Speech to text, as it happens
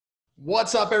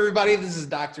What's up, everybody? This is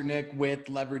Dr. Nick with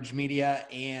Leverage Media,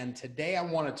 and today I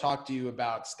want to talk to you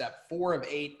about step 4 of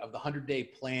 8 of the 100-day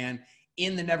plan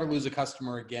in the Never Lose a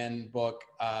Customer Again book,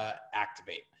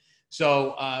 Activate.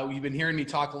 So you've been hearing me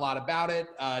talk a lot about it.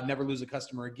 Never Lose a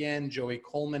Customer Again. Joey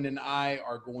Coleman and I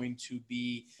are going to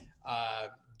be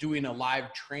doing a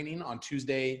live training on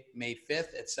Tuesday, May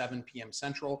 5th at 7 p.m.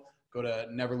 Central. Go to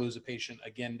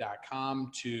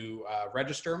𝘸𝘠𝘓𝑒𝑎PatientAgain.com to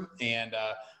register, and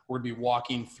we're going to be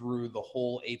walking through the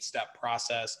whole 8-step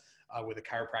process with a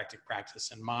chiropractic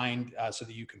practice in mind so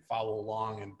that you can follow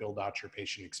along and build out your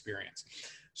patient experience.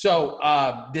 So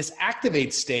this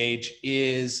Activate stage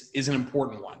is an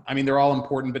important one. I mean, they're all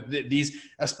important, but these,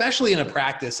 especially in a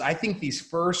practice, I think these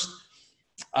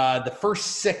the first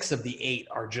 6 of the 8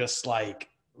 are just like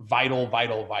vital.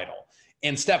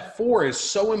 And step 4 is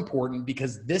so important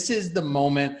because this is the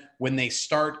moment when they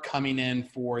start coming in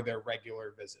for their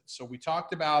regular visits. So we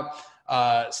talked about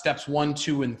steps 1,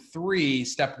 2, and 3.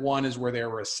 Step 1 is where they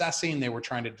were assessing. They were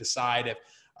trying to decide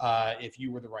if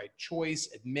you were the right choice.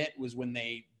 Admit was when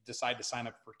they decide to sign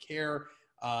up for care.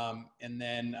 And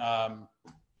then, oh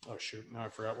shoot, now I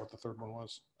forgot what the third one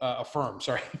was. Affirm,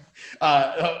 sorry.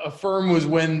 Affirm was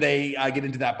when they get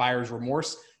into that buyer's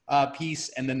remorse piece.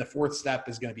 And then the 4th step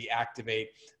is going to be Activate.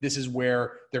 This is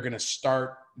where they're going to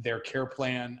start their care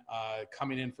plan,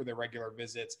 coming in for their regular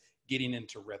visits, getting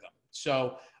into rhythm.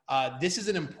 So this is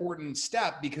an important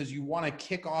step because you want to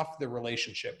kick off the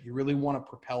relationship. You really want to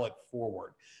propel it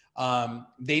forward.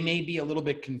 They may be a little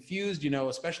bit confused,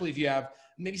 especially if you have,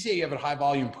 maybe say you have a high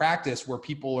volume practice where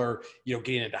people are,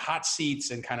 getting into hot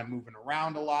seats and kind of moving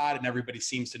around a lot and everybody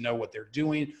seems to know what they're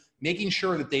doing. Making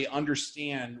sure that they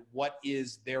understand what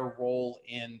is their role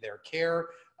in their care,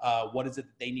 what is it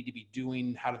that they need to be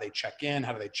doing, how do they check in,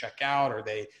 how do they check out, are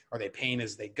they paying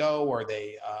as they go, are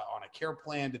they on a care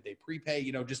plan, did they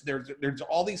prepay, just there's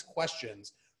all these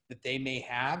questions that they may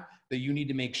have that you need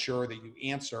to make sure that you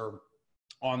answer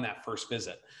on that first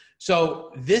visit.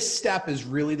 So this step is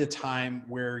really the time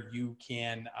where you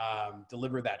can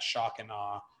deliver that shock and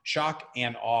awe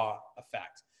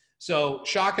effect. So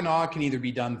shock and awe can either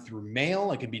be done through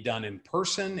mail, it can be done in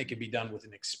person, it can be done with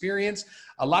an experience.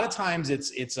 A lot of times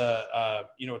it's a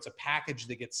package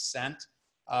that gets sent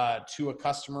to a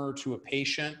customer, to a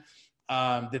patient,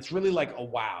 that's really like a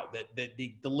wow, that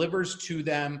delivers to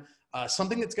them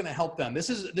something that's going to help them.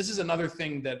 This is another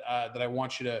thing that I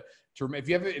want you to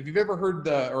remember. If you've ever heard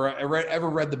ever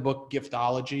read the book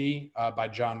𝘕𝘦𝘷𝘦𝘥 by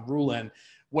John Ruhlin,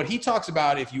 what he talks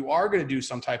about, if you are going to do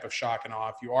some type of shock and awe,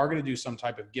 if you are going to do some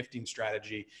type of gifting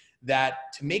strategy,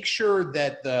 that to make sure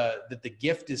that the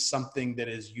gift is something that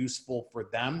is useful for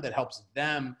them, that helps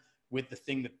them with the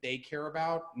thing that they care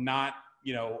about, not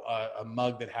a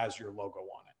mug that has your logo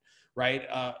on it, right?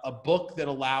 A book that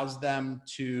allows them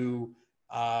to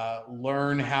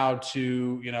learn how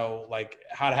to,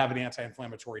 how to have an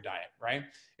anti-inflammatory diet, right?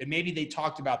 And maybe they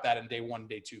talked about that in day 1,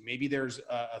 day 2. Maybe there's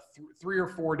 3 or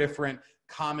 4 different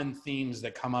common themes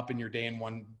that come up in your day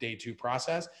 1, day 2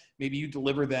 process. Maybe you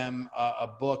deliver them a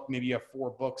book, maybe you have 4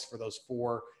 books for those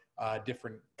 4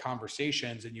 different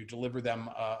conversations, and you deliver them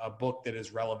a book that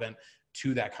is relevant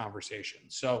to that conversation.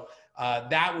 So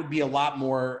that would be a lot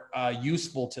more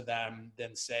useful to them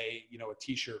than, say, a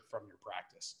t-shirt from your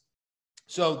practice.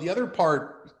 So the other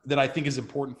part that I think is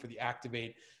important for the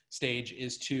Activate stage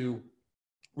is to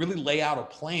really lay out a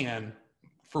plan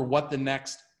for what the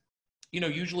next,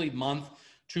 usually month,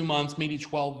 2 months, maybe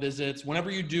 12 visits.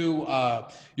 Whenever you do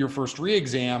your first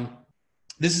re-exam,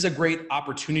 this is a great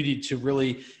opportunity to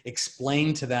really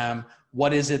explain to them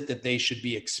what is it that they should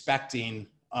be expecting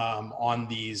on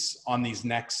this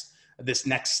next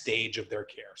stage of their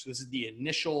care. So this is the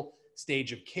initial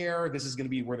stage of care. This is going to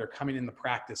be where they're coming in the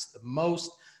practice the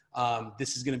most.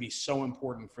 This is going to be so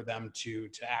important for them to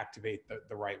activate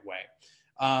the right way.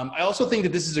 I also think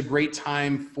that this is a great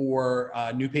time for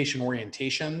new patient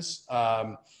orientations,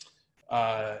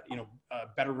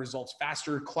 better results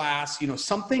faster class,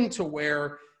 something to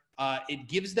where it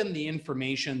gives them the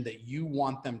information that you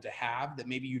want them to have that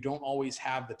maybe you don't always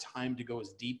have the time to go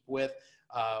as deep with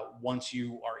once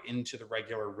you are into the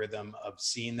regular rhythm of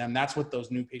seeing them. That's what those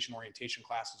new patient orientation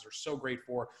classes are so great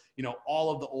for.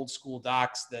 All of the old school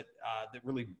docs that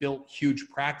really built huge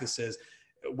practices,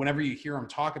 whenever you hear them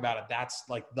talk about it, that's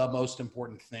like the most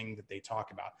important thing that they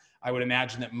talk about. I would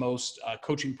imagine that most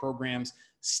coaching programs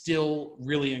still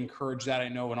really encourage that. I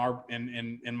know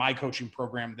in my coaching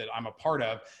program that I'm a part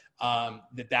of,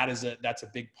 that's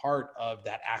a big part of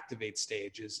that Activate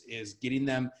stage is getting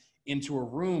them into a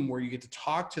room where you get to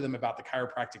talk to them about the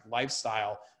chiropractic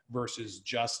lifestyle versus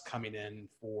just coming in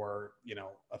for,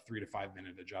 a 3 to 5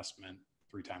 minute adjustment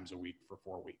 3 times a week for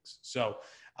 4 weeks. So,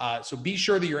 so be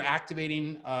sure that you're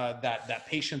activating that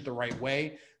patient the right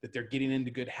way, that they're getting into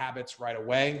good habits right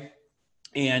away.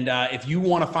 And if you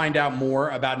want to find out more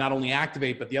about not only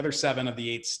Activate, but the other 7 of the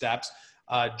 8 steps,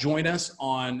 join us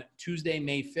on Tuesday,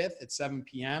 May 5th at 7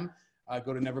 p.m.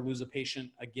 Go to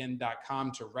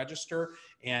neverloseapatientagain.com to register.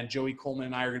 And Joey Coleman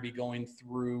and I are going to be going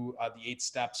through the 8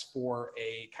 steps for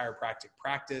a chiropractic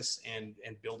practice and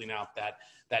building out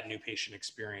that new patient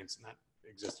experience and that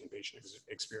existing patient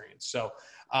experience. So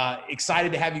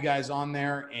excited to have you guys on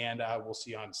there, and we'll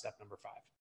see you on step number 5.